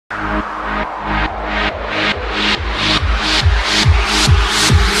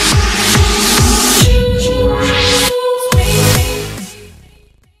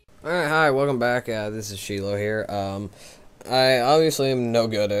back. This is Sheelo here. I obviously am no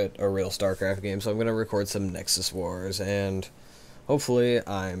good at a real Starcraft game, so I'm going to record some Nexus Wars, and hopefully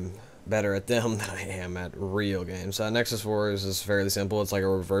I'm better at them than I am at real games. Nexus Wars is fairly simple. It's like a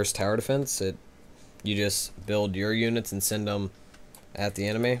reverse tower defense. You just build your units and send them at the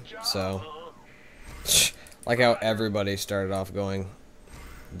enemy. So, like how everybody started off going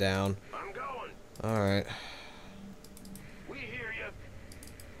down. Alright.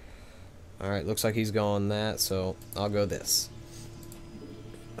 Alright, looks like he's going that, so I'll go this.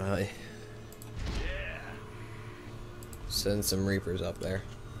 Send some Reapers up there.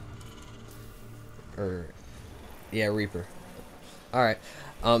 Yeah, Reaper. Alright,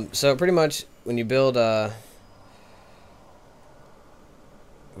 so pretty much when you build, going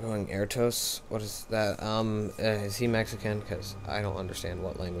Ertos, what is that? Is he Mexican? Because I don't understand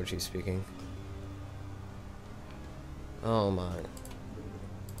what language he's speaking. Oh my.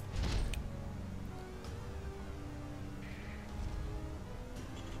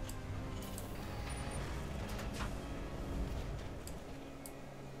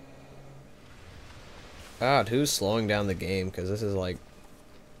 God, who's slowing down the game? Because this is like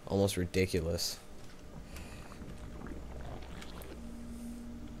almost ridiculous.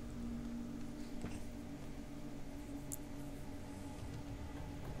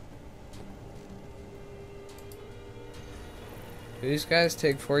 Do these guys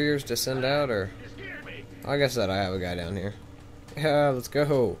take 4 years to send out, or? I guess that I have a guy down here. Yeah, let's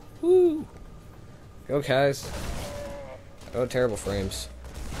go. Woo! Go, guys. Oh, terrible frames.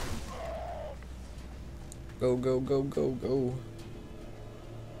 Go, go, go, go, go.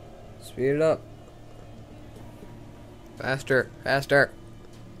 Speed it up. Faster, faster.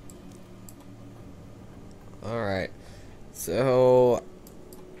 Alright. So,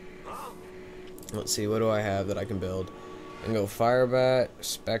 let's see, what do I have that I can build? I can go Firebat,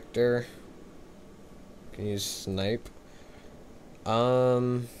 Spectre. Can use Snipe.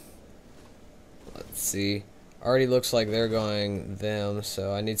 Let's see. Already looks like they're going them,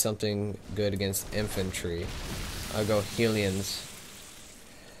 so I need something good against infantry. I'll go Hellions.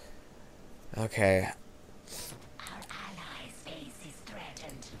 Okay. Our allies' base is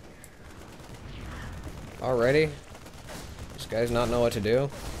threatened. Already? These guys not know what to do?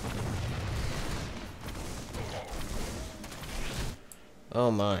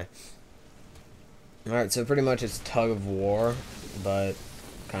 Oh my. Alright, so pretty much it's tug of war, but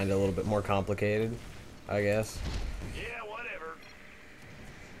kind of a little bit more complicated, I guess. Yeah, whatever.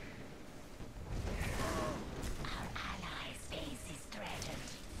 Our allies' base is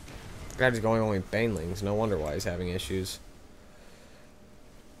threatened. Guy's going only banelings, no wonder why he's having issues.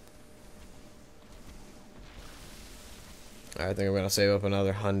 I think I'm gonna save up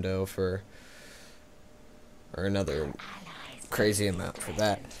another hundo for, or another crazy amount for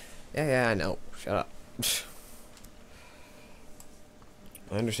that. Yeah, I know. Shut up.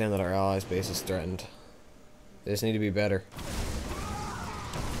 I understand that our allies' base is threatened. They just need to be better.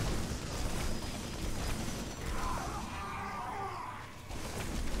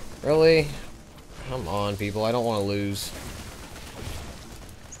 Really? Come on, people. I don't want to lose.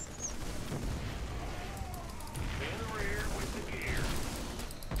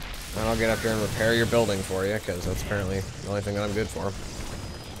 And I'll get up here and repair your building for you, because that's apparently the only thing that I'm good for.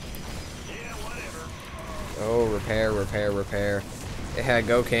 Oh, repair, repair, repair. Yeah,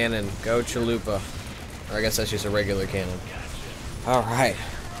 go cannon. Go chalupa. Or I guess that's just a regular cannon. Alright.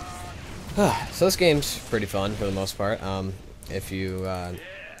 So this game's pretty fun for the most part. If you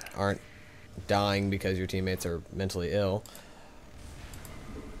aren't dying because your teammates are mentally ill.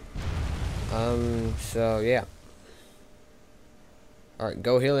 So yeah. Alright,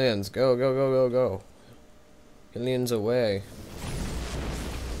 go Hellions. Go, go, go, go, go. Hellions away.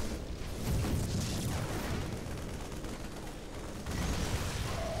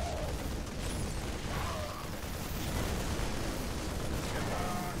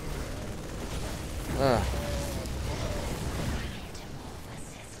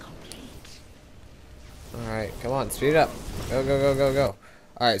 Alright, come on, speed it up. Go, go, go, go, go.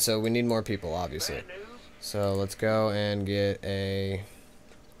 Alright, so we need more people, obviously. So let's go and get a...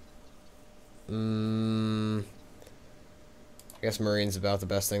 I guess Marine's about the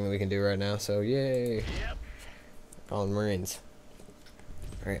best thing that we can do right now, so yay. Calling Marines.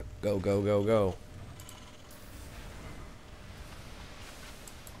 Alright, go, go, go, go.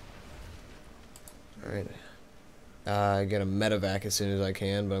 Alright. Get a medevac as soon as I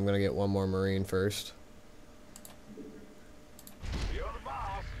can, but I'm gonna get one more Marine first. You're the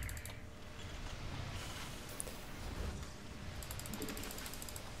boss.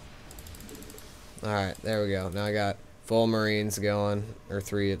 Alright, there we go. Now I got full Marines going, or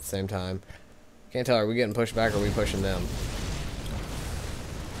 3 at the same time. Can't tell, are we getting pushed back or are we pushing them?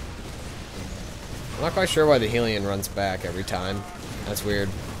 I'm not quite sure why the Helion runs back every time. That's weird.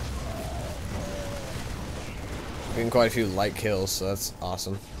 Getting quite a few light kills, so that's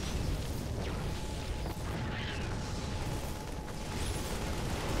awesome.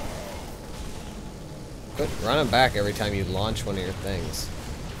 Quit running back every time you launch one of your things.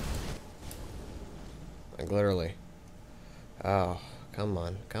 Like, literally. Oh, come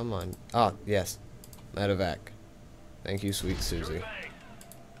on, come on. Oh, yes. Medevac. Thank you, sweet Susie.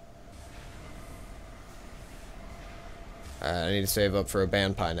 Alright, I need to save up for a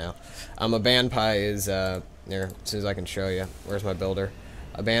band pie now. A band pie is, here, as soon as I can show you. Where's my builder?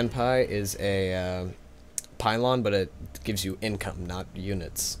 A band pie is a, pylon, but it gives you income, not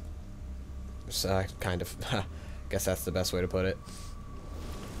units. So, kind of, guess that's the best way to put it.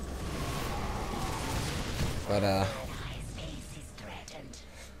 But,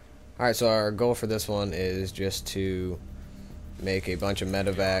 alright, so our goal for this one is just to make a bunch of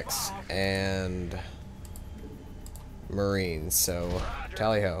medevacs and Marines, so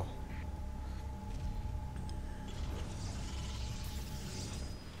tally-ho.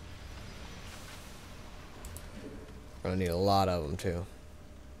 Gonna need a lot of them, too.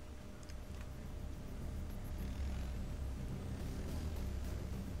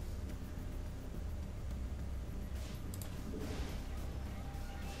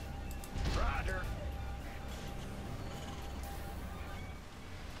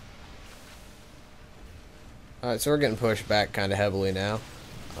 Alright, so we're getting pushed back kind of heavily now.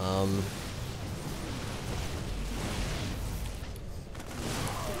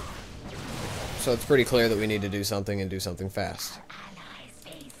 So it's pretty clear that we need to do something and do something fast.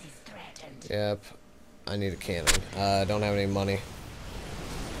 Yep. I need a cannon. I don't have any money.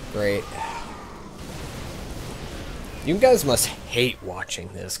 Great. You guys must hate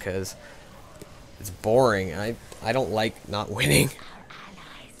watching this, because it's boring. I don't like not winning.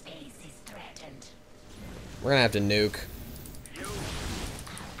 We're gonna have to nuke.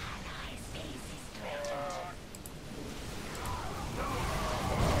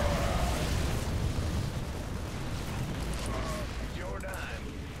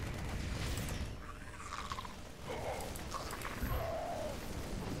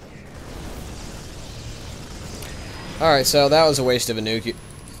 Alright, so that was a waste of a nuke.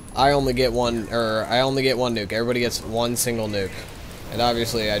 I only get one nuke. Everybody gets one single nuke. And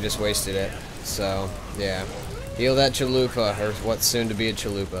obviously I just wasted it. So, yeah. Heal that chalupa, or what's soon to be a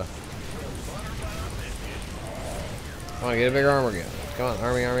chalupa. Come on, get a bigger armor gun. Come on,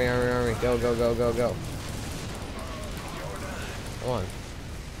 army, army, army, army. Go, go, go, go, go. Come on.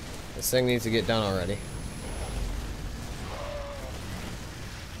 This thing needs to get done already.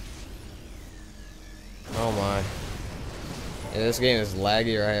 Oh my. Yeah, this game is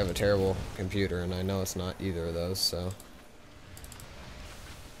laggy or I have a terrible computer, and I know it's not either of those, so.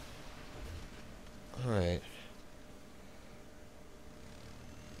 Alright.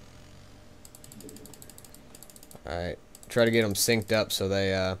 Alright. Try to get them synced up so they,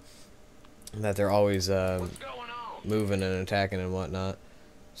 that they're always, moving and attacking and whatnot.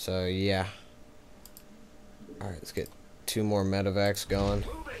 So, yeah. Alright, let's get 2 more medevacs going.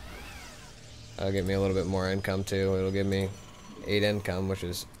 That'll get me a little bit more income, too. It'll give me 8 income, which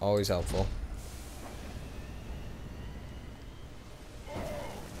is always helpful.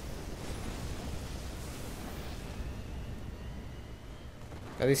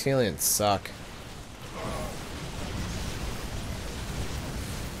 God, these Helions suck.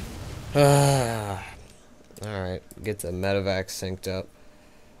 Alright, get the medevac synced up.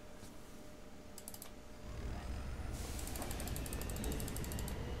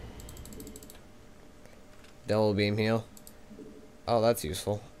 Double beam heal. Oh, that's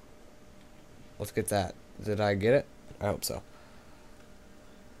useful. Let's get that. Did I get it? I hope so.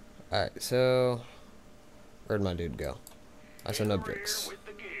 Alright, so where'd my dude go? I saw Nubdrix.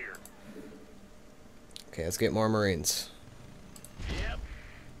 Okay, let's get more Marines. Yep.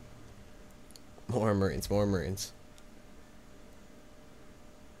 More Marines, more Marines.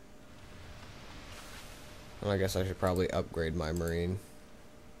 Well, I guess I should probably upgrade my Marine.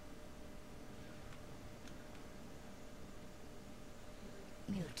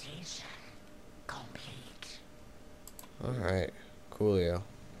 Mutation complete. Alright, coolio.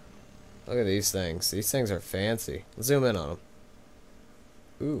 Look at these things. These things are fancy. Let's zoom in on them.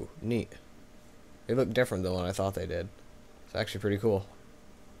 Ooh, neat. They look different than what I thought they did. It's actually pretty cool.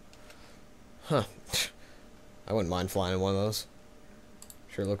 Huh. I wouldn't mind flying in one of those.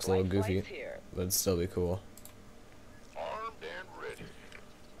 Sure looks a little goofy, but it'd still be cool. Armed and ready.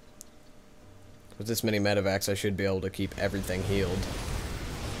 With this many medevacs, I should be able to keep everything healed.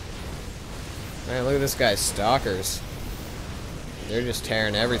 Man, look at this guy's stalkers. They're just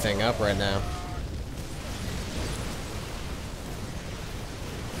tearing everything up right now.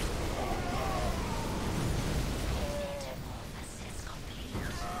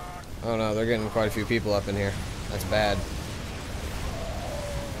 Oh no, they're getting quite a few people up in here. That's bad.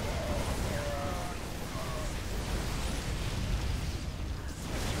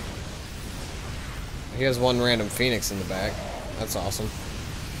 He has one random phoenix in the back. That's awesome.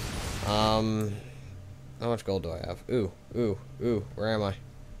 How much gold do I have? Ooh, ooh, ooh. Where am I?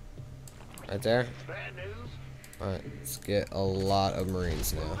 Right there? Bad news. Alright, let's get a lot of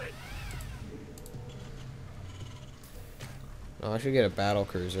marines now. Oh, I should get a battle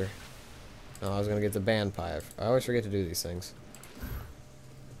cruiser. No, I was gonna get the band pipe. I always forget to do these things.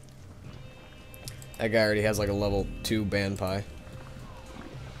 That guy already has like a level 2 band pie.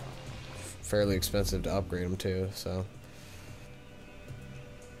 Fairly expensive to upgrade him too, so.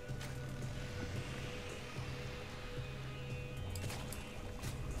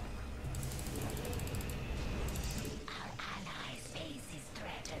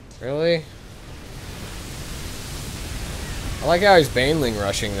 Really? I like how he's baneling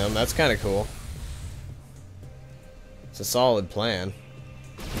rushing them. That's kind of cool. It's a solid plan.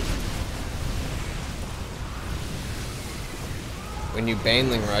 When you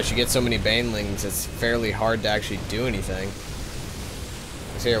baneling rush, you get so many banelings, it's fairly hard to actually do anything.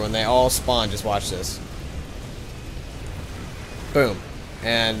 So here, when they all spawn, just watch this. Boom.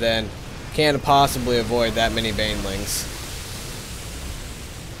 And then, can't possibly avoid that many banelings.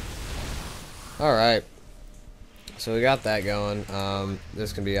 Alright. So we got that going.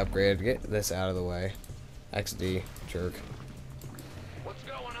 This can be upgraded. Get this out of the way. XD, jerk. What's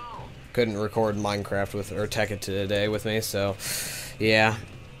going on? Couldn't record Minecraft with, or Tekkit today with me, so, yeah.